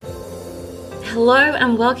Hello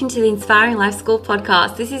and welcome to the Inspiring Life School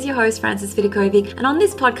podcast. This is your host, Frances Vidakovic, and on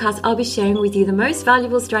this podcast, I'll be sharing with you the most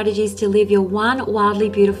valuable strategies to live your one wildly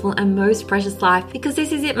beautiful and most precious life. Because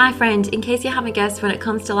this is it, my friend. In case you haven't guessed, when it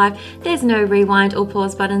comes to life, there's no rewind or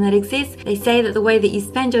pause button that exists. They say that the way that you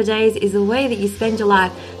spend your days is the way that you spend your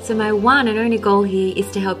life. So my one and only goal here is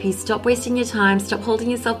to help you stop wasting your time, stop holding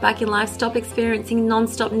yourself back in life, stop experiencing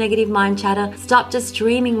non-stop negative mind chatter, stop just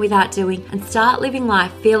dreaming without doing, and start living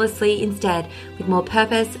life fearlessly instead, with more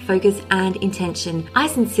purpose, focus, and intention. I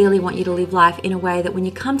sincerely want you to live life in a way that when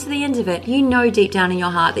you come to the end of it, you know deep down in your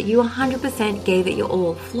heart that you 100% gave it your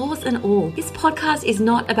all, flaws and all. This podcast is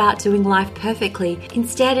not about doing life perfectly.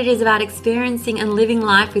 Instead, it is about experiencing and living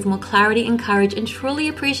life with more clarity and courage and truly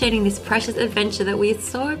appreciating this precious adventure that we are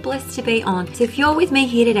so blessed to be on. So if you're with me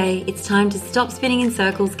here today, it's time to stop spinning in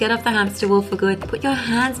circles, get off the hamster wheel for good, put your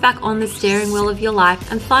hands back on the steering wheel of your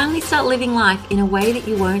life, and finally start living life in a way that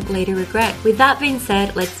you won't later regret. With that being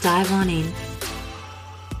said, let's dive on in.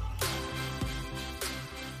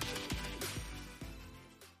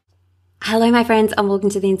 Hello, my friends, and welcome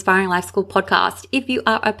to the Inspiring Life School podcast. If you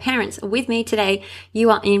are a parent with me today, you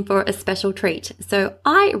are in for a special treat. So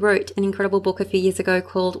I wrote an incredible book a few years ago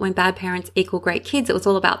called When Bad Parents Equal Great Kids. It was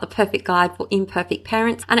all about the perfect guide for imperfect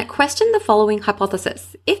parents, and it questioned the following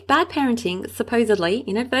hypothesis. If bad parenting supposedly,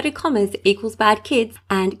 in inverted commas, equals bad kids,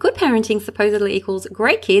 and good parenting supposedly equals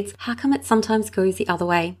great kids, how come it sometimes goes the other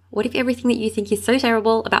way? What if everything that you think is so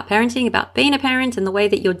terrible about parenting, about being a parent, and the way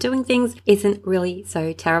that you're doing things isn't really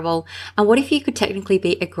so terrible? And what if you could technically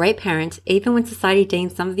be a great parent even when society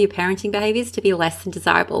deems some of your parenting behaviors to be less than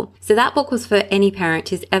desirable? So that book was for any parent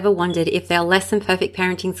who's ever wondered if they're less than perfect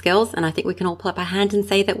parenting skills, and I think we can all pull up our hand and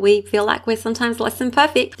say that we feel like we're sometimes less than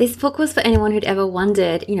perfect. This book was for anyone who'd ever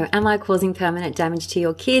wondered, am I causing permanent damage to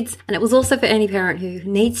your kids? And it was also for any parent who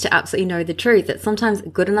needs to absolutely know the truth that sometimes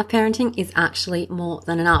good enough parenting is actually more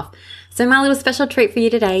than enough. So my little special treat for you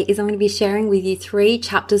today is I'm going to be sharing with you 3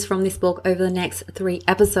 chapters from this book over the next 3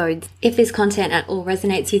 episodes. If this content at all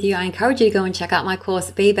resonates with you, I encourage you to go and check out my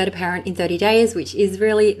course, Be a Better Parent in 30 Days, which is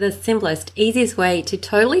really the simplest, easiest way to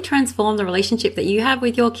totally transform the relationship that you have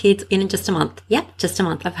with your kids in just a month. Yep, just a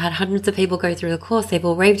month. I've had hundreds of people go through the course. They've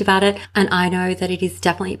all raved about it. And I know that it is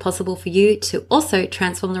definitely possible for you to also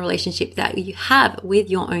transform the relationship that you have with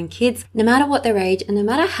your own kids, no matter what their age and no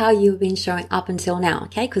matter how you've been showing up until now,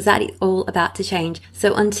 okay? Because that is all about to change.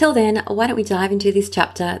 So until then, why don't we dive into this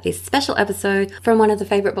chapter, this special episode from one of the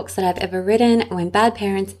favorite books that I've ever written, When Bad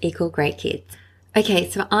Parents Equal Great Kids. Okay,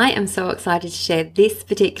 so I am so excited to share this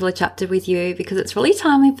particular chapter with you because it's really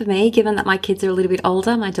timely for me, given that my kids are a little bit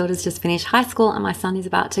older. My daughter's just finished high school and my son is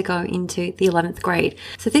about to go into the 11th grade.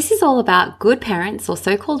 So this is all about good parents, or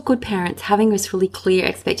so-called good parents, having this really clear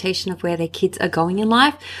expectation of where their kids are going in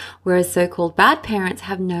life, whereas so-called bad parents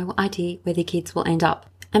have no idea where their kids will end up.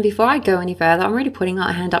 And before I go any further, I'm really putting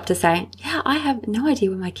my hand up to say, I have no idea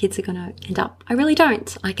where my kids are going to end up. I really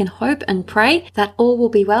don't. I can hope and pray that all will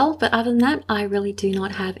be well, but other than that, I really do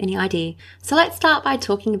not have any idea. So let's start by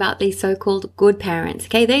talking about these so-called good parents.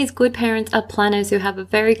 Okay, these good parents are planners who have a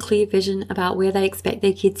very clear vision about where they expect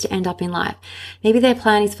their kids to end up in life. Maybe their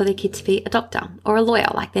plan is for their kid to be a doctor or a lawyer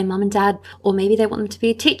like their mum and dad, or maybe they want them to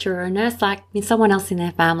be a teacher or a nurse like someone else in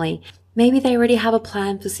their family. Maybe they already have a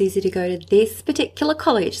plan for Susie to go to this particular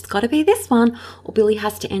college. It's got to be this one. Or Billy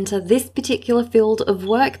has to enter this particular field of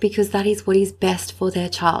work because that is what is best for their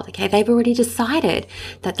child. Okay, they've already decided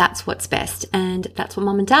that that's what's best. And that's what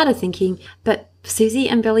mum and dad are thinking. But Susie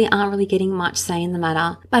and Billy aren't really getting much say in the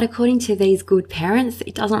matter. But according to these good parents,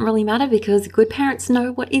 it doesn't really matter because good parents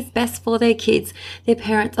know what is best for their kids. Their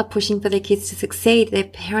parents are pushing for their kids to succeed. Their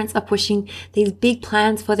parents are pushing these big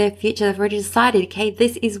plans for their future. They've already decided, okay,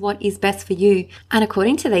 this is what is best for you. And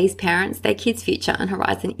according to these parents, their kids' future and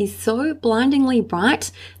horizon is so blindingly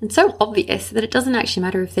bright and so obvious that it doesn't actually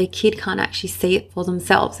matter if their kid can't actually see it for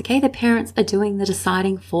themselves. Okay, their parents are doing the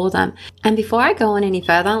deciding for them. And before I go on any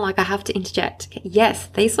further, I have to interject. Yes,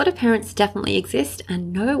 these sort of parents definitely exist,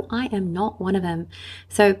 and no, I am not one of them.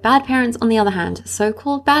 So bad parents, on the other hand,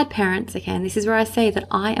 so-called bad parents, okay, and this is where I say that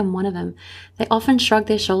I am one of them. They often shrug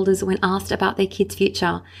their shoulders when asked about their kid's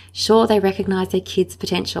future. Sure, they recognize their kid's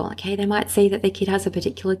potential, okay? They might see that their kid has a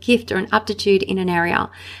particular gift or an aptitude in an area.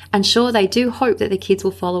 And sure, they do hope that their kids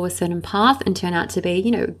will follow a certain path and turn out to be,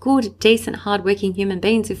 good, decent, hardworking human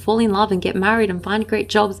beings who fall in love and get married and find great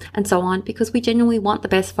jobs and so on, because we genuinely want the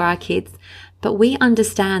best for our kids. but we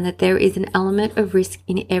understand that there is an element of risk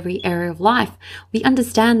in every area of life. We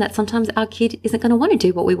understand that sometimes our kid isn't going to want to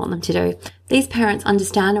do what we want them to do. These parents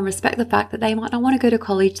understand and respect the fact that they might not want to go to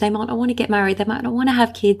college, they might not want to get married, they might not want to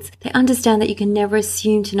have kids. They understand that you can never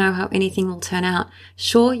assume to know how anything will turn out.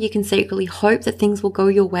 Sure, you can secretly hope that things will go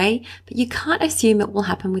your way, but you can't assume it will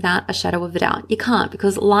happen without a shadow of a doubt. You can't,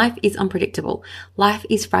 because life is unpredictable. Life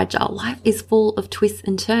is fragile. Life is full of twists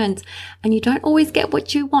and turns, and you don't always get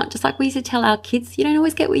what you want. Just like we used to tell our kids, you don't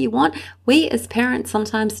always get what you want. We as parents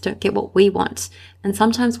sometimes don't get what we want. And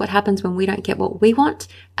sometimes what happens when we don't get what we want,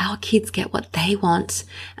 our kids get what they want.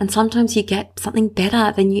 And sometimes you get something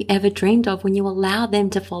better than you ever dreamed of when you allow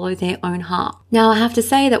them to follow their own heart. Now, I have to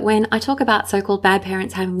say that when I talk about so-called bad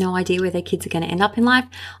parents having no idea where their kids are going to end up in life,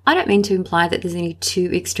 I don't mean to imply that there's only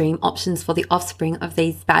two extreme options for the offspring of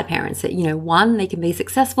these bad parents. That, one, they can be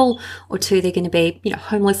successful, or two, they're going to be,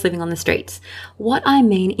 homeless living on the streets. What I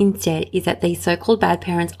mean instead is that these so-called bad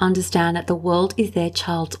parents understand that the world is their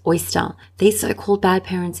child's oyster. These so-called bad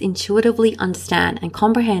parents intuitively understand and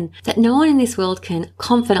comprehend that no one in this world can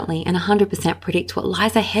confidently and 100% predict what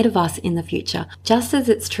lies ahead of us in the future. Just as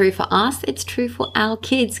it's true for us, it's true for our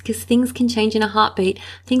kids, because things can change in a heartbeat.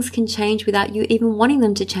 Things can change without you even wanting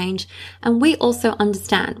them to change. And we also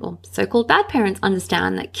understand, so-called bad parents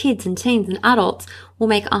understand, that kids and teens and adults will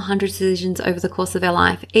make 100 decisions over the course of their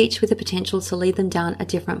life, each with the potential to lead them down a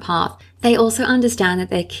different path. They also understand that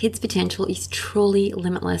their kid's potential is truly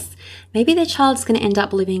limitless. Maybe their child's going to end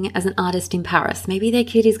up living as an artist in Paris. Maybe their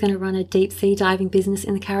kid is going to run a deep sea diving business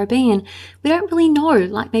in the Caribbean. We don't really know.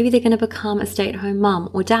 Like, maybe they're going to become a stay-at-home mum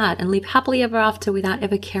or dad and live happily ever after without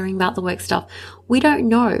ever caring about the work stuff. We don't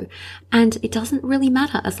know. And it doesn't really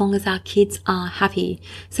matter as long as our kids are happy.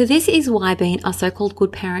 So this is why being a so-called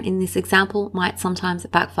good parent in this example might sometimes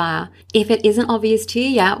backfire. If it isn't obvious to you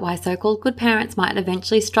yet why so-called good parents might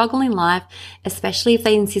eventually struggle in life, especially if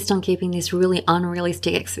they insist on keeping this really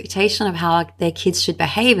unrealistic expectation of how their kids should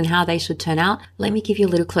behave and how they should turn out, let me give you a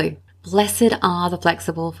little clue. Blessed are the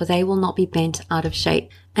flexible, for they will not be bent out of shape.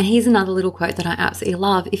 And here's another little quote that I absolutely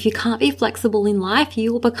love. If you can't be flexible in life,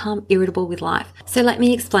 you will become irritable with life. So let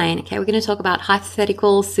me explain. Okay, we're going to talk about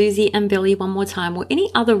hypothetical Susie and Billy one more time, or any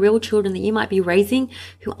other real children that you might be raising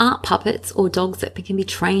who aren't puppets or dogs that can be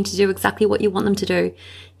trained to do exactly what you want them to do.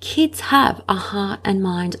 Kids have a heart and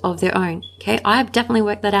mind of their own. Okay, I've definitely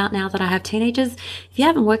worked that out now that I have teenagers. If you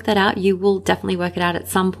haven't worked that out, you will definitely work it out at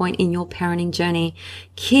some point in your parenting journey.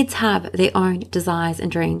 Kids have their own desires and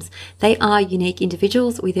dreams. They are unique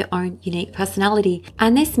individuals with their own unique personality.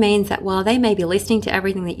 And this means that while they may be listening to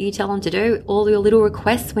everything that you tell them to do, all your little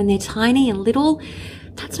requests when they're tiny and little,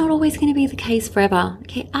 that's not always going to be the case forever.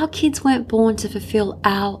 Okay, our kids weren't born to fulfill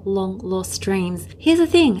our long lost dreams. Here's the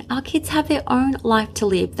thing, our kids have their own life to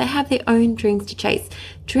live. They have their own dreams to chase.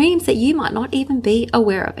 Dreams that you might not even be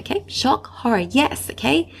aware of, okay? Shock, horror, yes,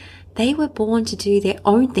 okay? They were born to do their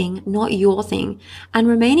own thing, not your thing. And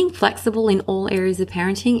remaining flexible in all areas of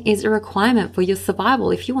parenting is a requirement for your survival.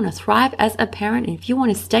 If you want to thrive as a parent and if you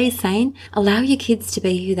want to stay sane, allow your kids to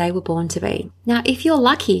be who they were born to be. Now, if you're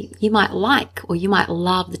lucky, you might like or you might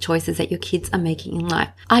love the choices that your kids are making in life.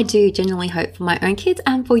 I do genuinely hope for my own kids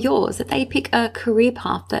and for yours that they pick a career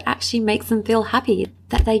path that actually makes them feel happy,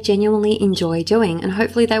 that they genuinely enjoy doing, and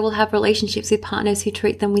hopefully they will have relationships with partners who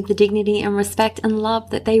treat them with the dignity and respect and love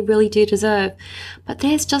that they really do deserve. But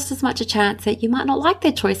there's just as much a chance that you might not like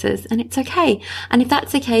their choices, and it's okay. And if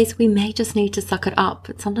that's the case, we may just need to suck it up.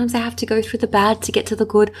 Sometimes they have to go through the bad to get to the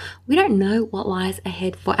good. We don't know what lies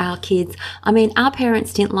ahead for our kids. I mean, our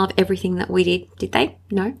parents didn't love everything that we did they?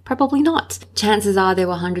 No, probably not. Chances are there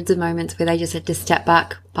were hundreds of moments where they just had to step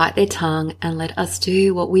back, bite their tongue, and let us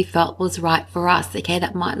do what we felt was right for us. Okay,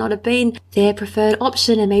 that might not have been their preferred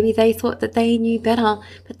option, and maybe they thought that they knew better,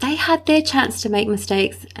 but they had their chance to make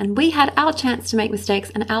mistakes, and we had our chance to make mistakes,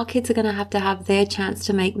 and our kids are going to have their chance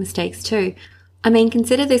to make mistakes too. I mean,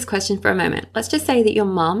 consider this question for a moment. Let's just say that your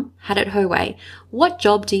mum had it her way. What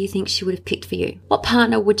job do you think she would have picked for you? What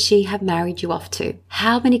partner would she have married you off to?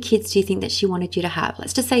 How many kids do you think that she wanted you to have?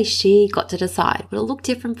 Let's just say she got to decide. Would it look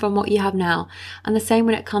different from what you have now? And the same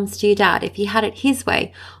when it comes to your dad. If he had it his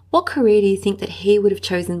way, what career do you think that he would have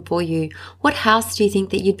chosen for you? What house do you think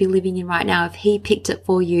that you'd be living in right now if he picked it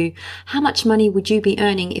for you? How much money would you be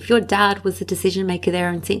earning if your dad was the decision maker there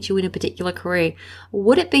and sent you in a particular career?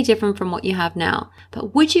 Would it be different from what you have now?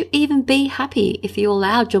 But would you even be happy if you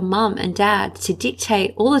allowed your mum and dad to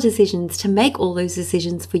dictate all the decisions, to make all those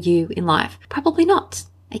decisions for you in life? Probably not.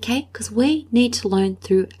 Okay, because we need to learn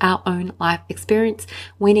through our own life experience.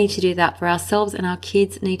 We need to do that for ourselves, and our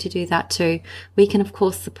kids need to do that too. We can, of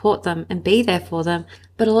course, support them and be there for them,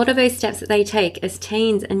 but a lot of those steps that they take as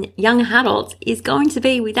teens and young adults is going to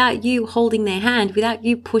be without you holding their hand, without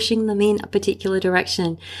you pushing them in a particular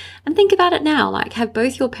direction. And think about it now, like, have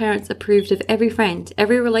both your parents approved of every friend,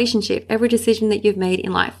 every relationship, every decision that you've made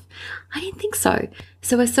in life? I didn't think so.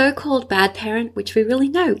 So a so-called bad parent, which we really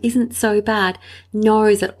know isn't so bad,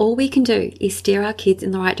 knows that all we can do is steer our kids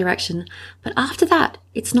in the right direction. But after that,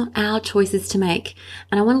 it's not our choices to make.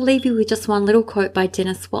 And I want to leave you with just one little quote by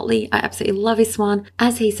Dennis Whatley. I absolutely love this one.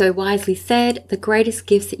 As he so wisely said, the greatest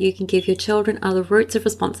gifts that you can give your children are the roots of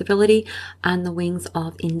responsibility and the wings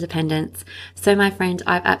of independence. So my friend,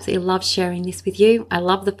 I've absolutely loved sharing this with you. I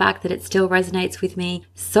love the fact that it still resonates with me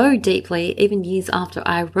so deeply, even years after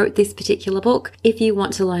I wrote this particular book. If you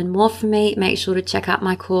want to learn more from me, make sure to check out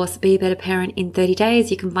my course, Be a Better Parent in 30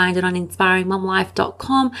 Days. You can find it on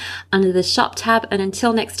inspiringmomlife.com under the shop tab. And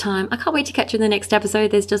until next time, I can't wait to catch you in the next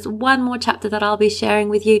episode. There's just one more chapter that I'll be sharing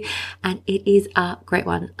with you, and it is a great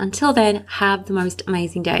one. Until then, have the most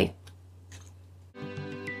amazing day.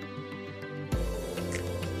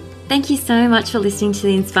 Thank you so much for listening to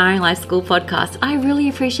the Inspiring Life School podcast. I really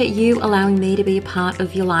appreciate you allowing me to be a part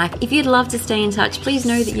of your life. If you'd love to stay in touch, please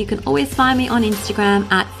know that you can always find me on Instagram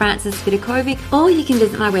at Frances Vidakovic, or you can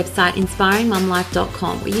visit my website,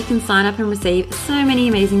 inspiringmomlife.com, where you can sign up and receive so many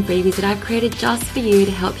amazing freebies that I've created just for you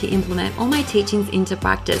to help you implement all my teachings into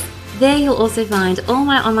practice. There you'll also find all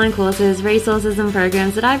my online courses, resources and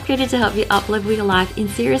programs that I've created to help you up-level your life in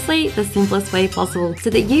seriously the simplest way possible, so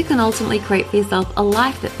that you can ultimately create for yourself a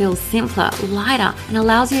life that feels simpler, lighter, and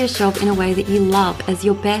allows you to show up in a way that you love as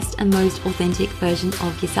your best and most authentic version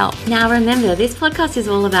of yourself. Now remember, this podcast is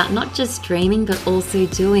all about not just dreaming but also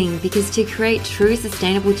doing, because to create true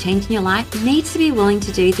sustainable change in your life, you need to be willing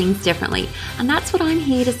to do things differently. And that's what I'm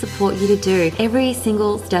here to support you to do every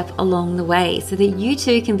single step along the way, so that you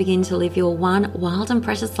too can begin to live your one wild and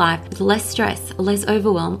precious life with less stress, less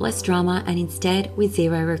overwhelm, less drama, and instead with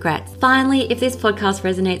zero regrets. Finally, if this podcast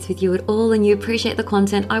resonates with you at all and you appreciate the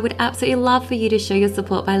content, I would absolutely love for you to show your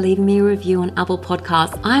support by leaving me a review on Apple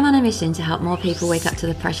Podcasts. I'm on a mission to help more people wake up to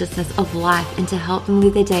the preciousness of life and to help them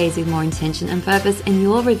live their days with more intention and purpose, and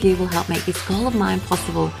your review will help make this goal of mine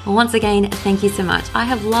possible. Well, once again, thank you so much. I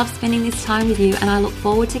have loved spending this time with you, and I look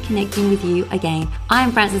forward to connecting with you again. I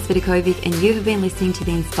am Frances Vidakovic, and you have been listening to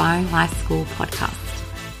the Inspiring Life School podcast.